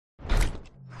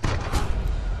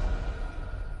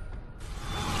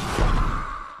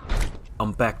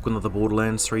I'm back with another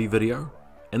Borderlands 3 video,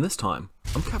 and this time,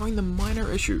 I'm covering the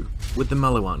minor issue with the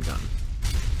Maliwan gun.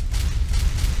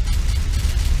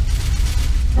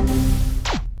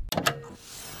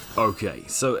 Okay,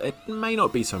 so it may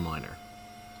not be so minor.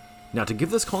 Now to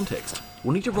give this context,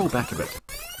 we'll need to roll back a bit.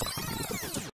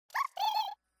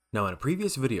 Now in a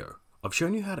previous video, I've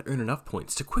shown you how to earn enough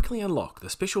points to quickly unlock the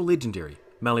special legendary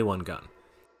Maliwan gun.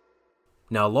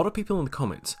 Now a lot of people in the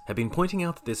comments have been pointing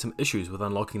out that there's some issues with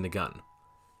unlocking the gun.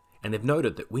 And they've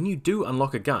noted that when you do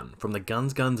unlock a gun from the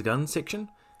guns section,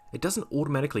 it doesn't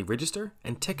automatically register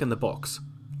and tick in the box,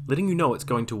 letting you know it's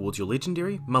going towards your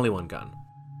legendary Maliwan gun.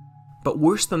 But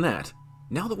worse than that,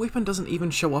 now the weapon doesn't even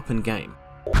show up in game.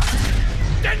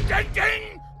 Ding ding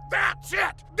ding! That's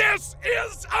it! This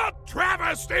is a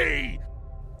travesty!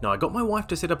 Now I got my wife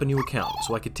to set up a new account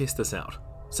so I could test this out.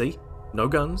 See? No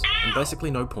guns and basically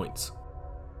no points.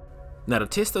 Now to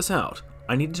test this out,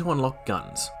 I needed to unlock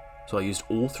guns. So I used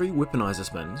all 3 weaponizer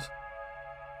spins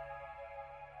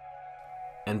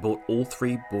and bought all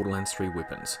 3 Borderlands 3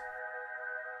 weapons.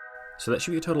 So that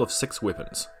should be a total of 6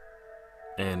 weapons.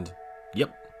 And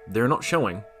yep, they're not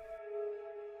showing.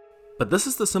 But this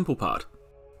is the simple part.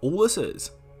 All this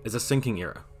is a syncing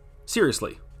error.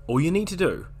 Seriously, all you need to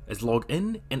do is log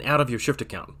in and out of your Shift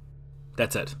account.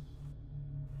 That's it.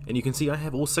 And you can see I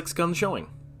have all 6 guns showing.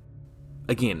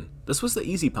 Again, this was the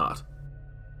easy part.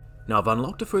 Now I've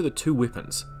unlocked a further 2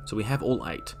 weapons, so we have all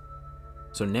 8.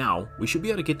 So now we should be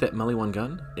able to get that Maliwan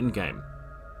gun in game.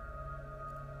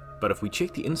 But if we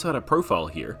check the insider profile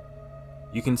here,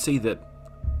 you can see that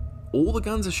all the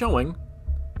guns are showing,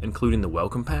 including the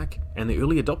welcome pack and the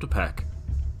early adopter pack,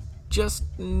 just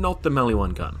not the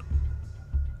Maliwan gun.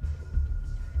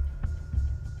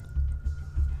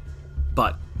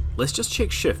 But let's just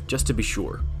check Shift just to be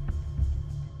sure.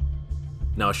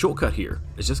 Now a shortcut here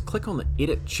is just click on the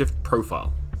Edit Shift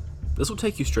Profile. This will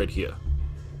take you straight here.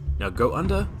 Now go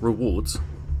under Rewards.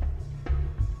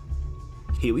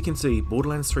 Here we can see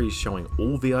Borderlands 3 is showing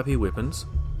all VIP weapons,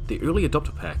 the early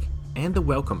adopter pack, and the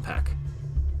welcome pack.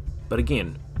 But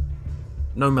again,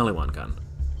 no Maliwan gun.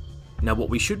 Now what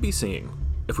we should be seeing,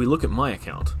 if we look at my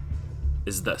account,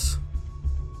 is this.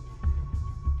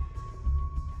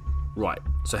 Right,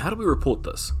 so how do we report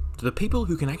this to the people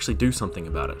who can actually do something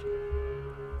about it?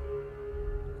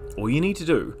 All you need to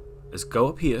do is go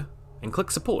up here and click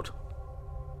Support.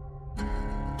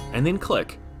 And then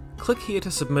click here to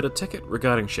submit a ticket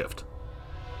regarding Shift.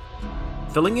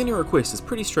 Filling in your request is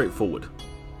pretty straightforward.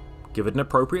 Give it an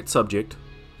appropriate subject.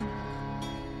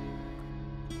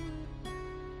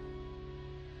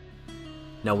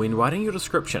 Now when writing your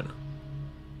description,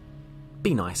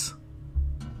 be nice.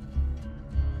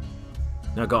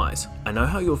 Now guys, I know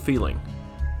how you're feeling,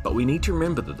 but we need to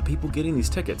remember that the people getting these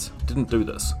tickets didn't do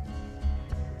this.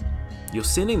 You're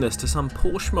sending this to some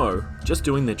poor schmo just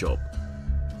doing their job.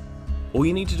 All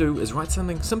you need to do is write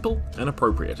something simple and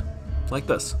appropriate, like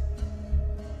this.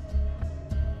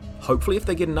 Hopefully if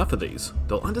they get enough of these,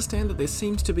 they'll understand that there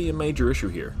seems to be a major issue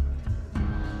here.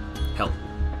 Hell,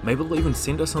 maybe they'll even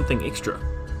send us something extra,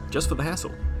 just for the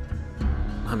hassle.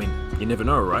 I mean, you never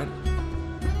know, right?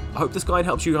 I hope this guide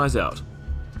helps you guys out.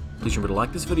 Please remember to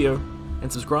like this video,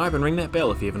 and subscribe and ring that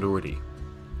bell if you haven't already.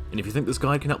 And if you think this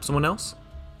guide can help someone else,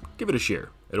 give it a share,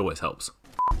 it always helps.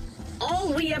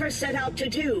 All we ever set out to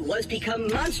do was become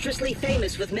monstrously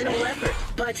famous with minimal effort,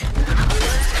 but...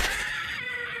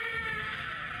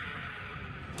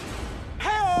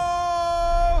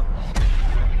 Hello!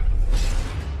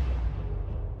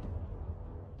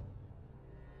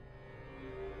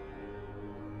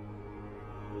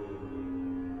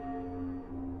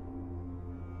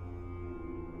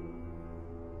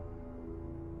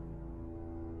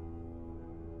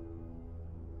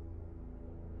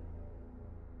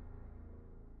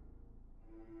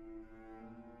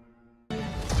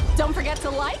 Don't forget to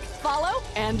like, follow,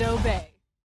 and obey.